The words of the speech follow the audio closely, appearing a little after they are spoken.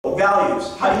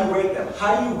values, how do you rate them?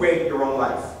 How do you rate your own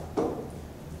life?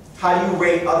 How do you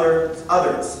rate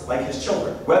others, like his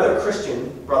children, whether Christian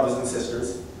brothers and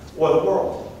sisters or the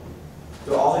world?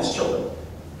 They're all his children.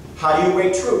 How do you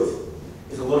rate truth?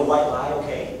 Is a little white lie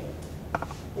okay?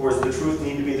 Or does the truth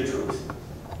need to be the truth?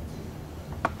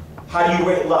 How do you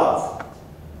rate love?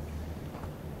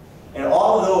 And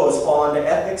all of those fall under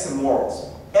ethics and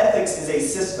morals. Ethics is a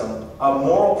system of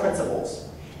moral principles.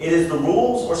 It is the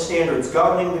rules or standards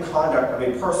governing the conduct of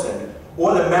a person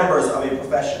or the members of a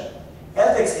profession.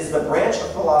 Ethics is the branch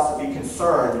of philosophy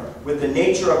concerned with the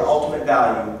nature of ultimate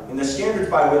value and the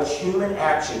standards by which human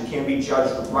action can be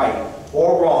judged right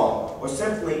or wrong, or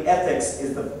simply ethics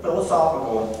is the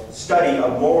philosophical study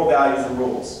of moral values and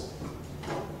rules.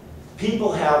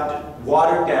 People have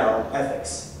watered down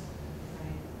ethics.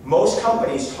 Most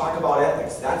companies talk about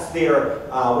ethics. That's their,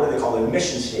 what do they call them,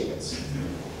 mission statements.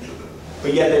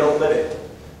 But yet they don't live it.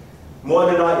 More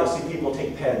than not, you'll see people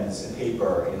take pens and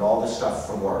paper and all this stuff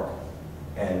from work.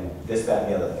 And this, that,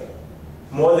 and the other thing.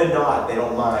 More than not, they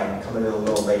don't mind coming in a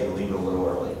little late and leaving a little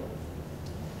early.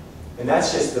 And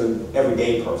that's just the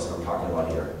everyday person I'm talking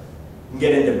about here. You can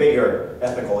get into bigger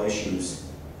ethical issues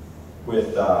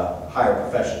with higher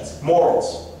professions.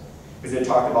 Morals, because they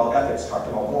talked about ethics, talked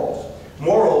about morals.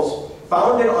 Morals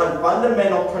founded on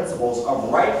fundamental principles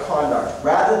of right conduct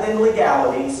rather than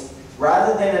legalities,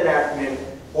 rather than enactment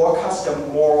or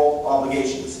custom moral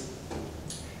obligations.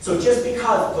 So just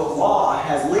because the law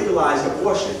has legalized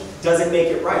abortion doesn't make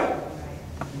it right.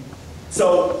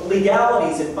 So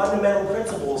legalities and fundamental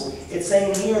principles, it's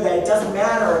saying here that it doesn't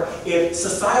matter if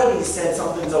society said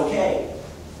something's okay.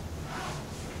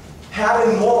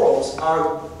 Having morals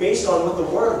are based on what the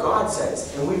Word of God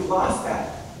says, and we've lost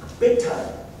that big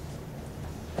time.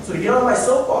 So to get on my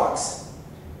soapbox,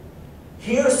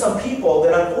 here are some people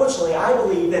that unfortunately I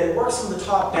believe that it works from the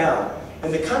top down.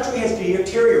 And the country has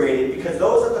deteriorated because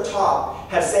those at the top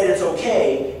have said it's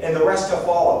okay and the rest have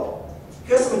followed.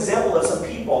 Here's some examples of some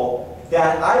people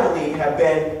that I believe have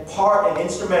been part and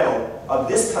instrumental of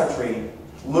this country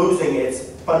losing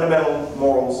its fundamental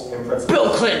morals and principles.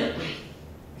 Bill Clinton!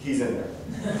 He's in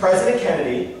there. President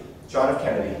Kennedy, John F.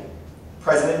 Kennedy,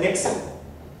 President Nixon,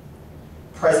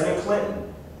 President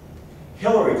Clinton,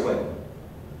 Hillary Clinton,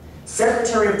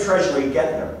 Secretary of Treasury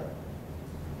Geithner,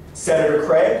 Senator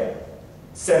Craig,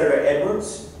 Senator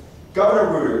Edwards,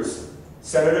 Governor Reuters,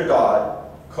 Senator Dodd,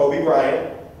 Kobe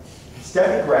Bryant,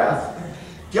 Steffi Graf,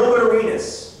 Gilbert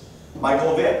Arenas,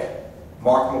 Michael Vick,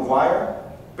 Mark McGuire,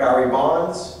 Barry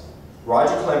Bonds,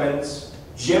 Roger Clemens,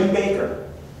 Jim Baker,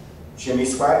 Jimmy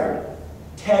Swaggart,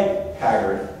 Ted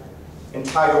Haggard, and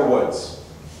Tiger Woods.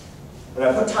 And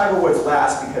I put Tiger Woods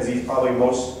last because he's probably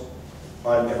most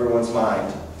on everyone's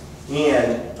mind,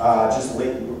 and just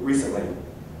recently.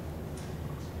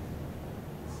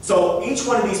 So each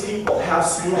one of these people have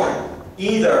sworn,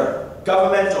 either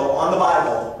governmental on the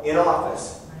Bible in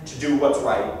office to do what's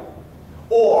right,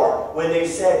 or when they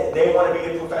said they want to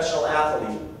be a professional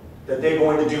athlete, that they're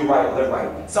going to do right, live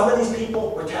right. Some of these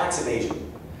people were tax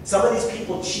evading. Some of these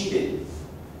people cheated,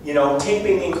 you know,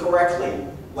 taping incorrectly,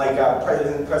 like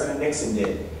President Nixon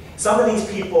did. Some of these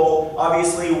people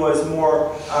obviously was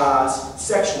more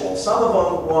sexual. Some of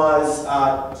them was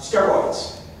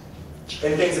steroids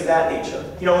and things of that nature.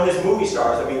 You know, and there's movie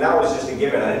stars. I mean, that was just a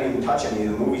given. I didn't even touch any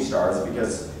of the movie stars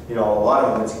because, you know, a lot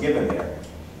of them it's a given there.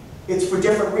 It's for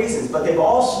different reasons, but they've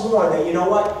all sworn that, you know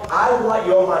what, I want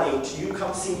your money to you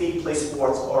come see me play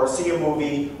sports or see a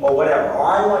movie or whatever, or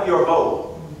I want your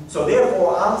vote. So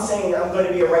therefore, I'm saying I'm going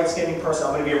to be a right-standing person,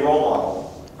 I'm going to be a role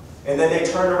model. And then they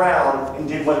turned around and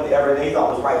did whatever they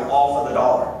thought was right, all for the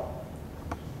dollar.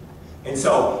 And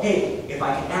so, hey, if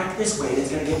I can act this way,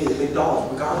 it's going to give me the big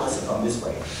dollars, regardless if I'm this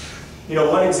way. You know,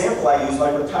 one example I use,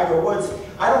 like with Tiger Woods,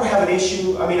 I don't have an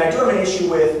issue, I mean, I do have an issue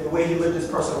with the way he lived his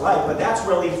personal life, but that's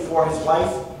really for his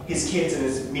wife, his kids, and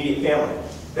his immediate family.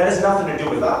 That has nothing to do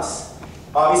with us.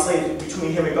 Obviously, it's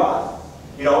between him and God.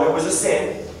 You know, it was a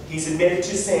sin. He's admitted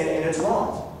to sin, and it's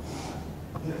wrong.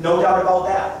 No doubt about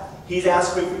that. He's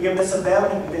asked for forgiveness of them,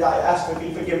 and he's asked for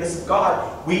forgiveness of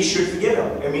God. We should forgive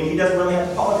him. I mean, he doesn't really have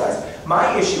to apologize.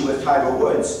 My issue with Tiger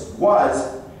Woods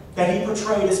was that he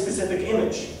portrayed a specific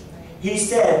image. He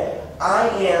said, I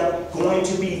am going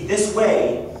to be this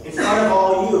way in front of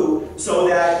all you so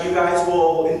that you guys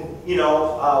will, you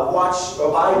know, watch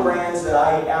or buy brands that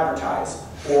I advertise,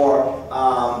 or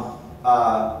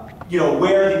you know,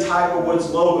 wear the Tiger Woods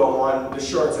logo on the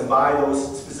shirts and buy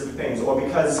those specific things, or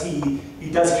because he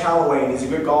does Callaway and he's a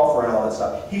good golfer and all that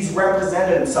stuff. He's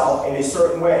represented himself in a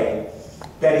certain way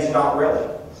that he's not really.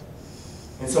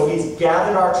 And so he's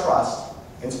gathered our trust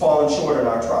and fallen short in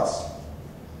our trust.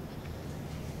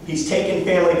 He's taken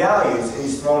family values and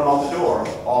he's thrown them out the door,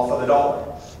 all for the dollar.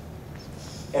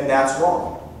 And that's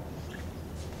wrong.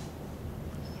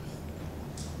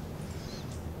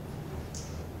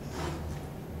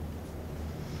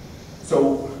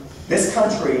 So this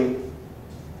country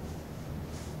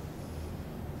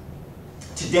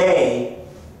today,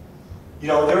 you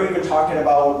know, they're even talking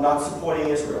about not supporting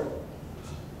Israel.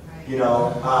 You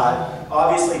know,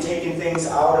 obviously taking things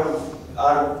out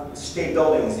of state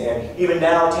buildings, and even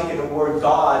now taking the word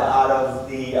God out of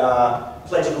the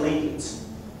Pledge of Allegiance.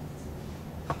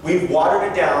 We've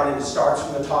watered it down, and it starts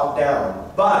from the top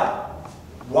down. But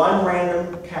one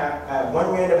random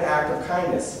act of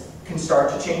kindness can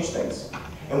start to change things.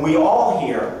 And we all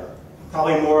here,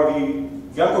 probably more of you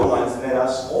younger ones than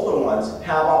us older ones,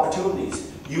 have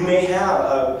opportunities. You may have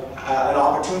an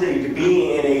opportunity to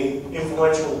be in an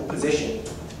influential position.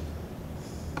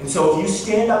 And so if you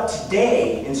stand up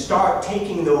today and start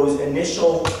taking those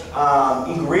initial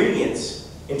ingredients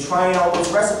and trying out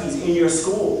those recipes in your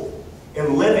school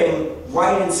and living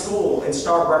right in school and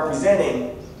start representing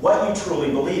what you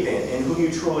truly believe in and who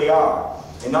you truly are,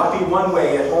 and not be one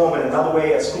way at home and another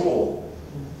way at school,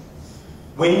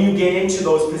 when you get into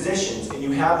those positions and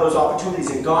you have those opportunities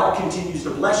and God continues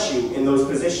to bless you in those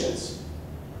positions,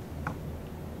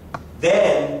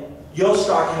 then you'll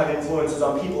start to have influences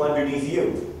on people underneath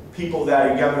you, people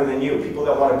that are younger than you, people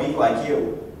that want to be like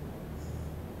you.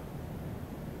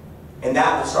 And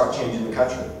that will start changing the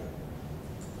country.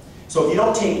 So if you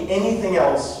don't take anything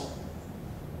else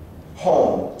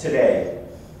home today,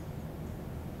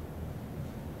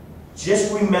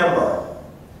 just remember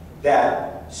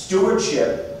that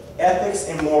stewardship, ethics,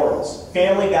 and morals,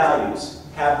 family values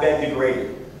have been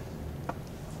degraded.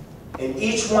 And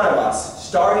each one of us,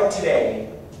 starting today,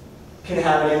 can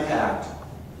have an impact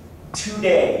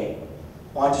today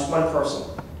on just one person.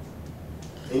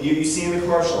 And you see in the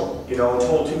commercial, you know,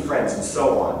 told two friends, and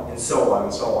so on, and so on,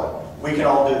 and so on. We can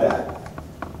all do that.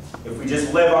 If we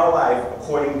just live our life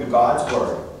according to God's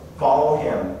Word, follow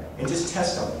Him, and just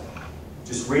test Him.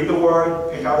 Just read the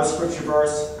Word, pick out a scripture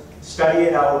verse, study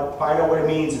it out, find out what it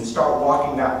means, and start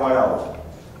walking that one out.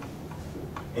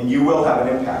 And you will have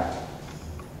an impact.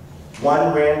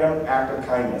 One random act of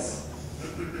kindness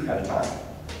at a time.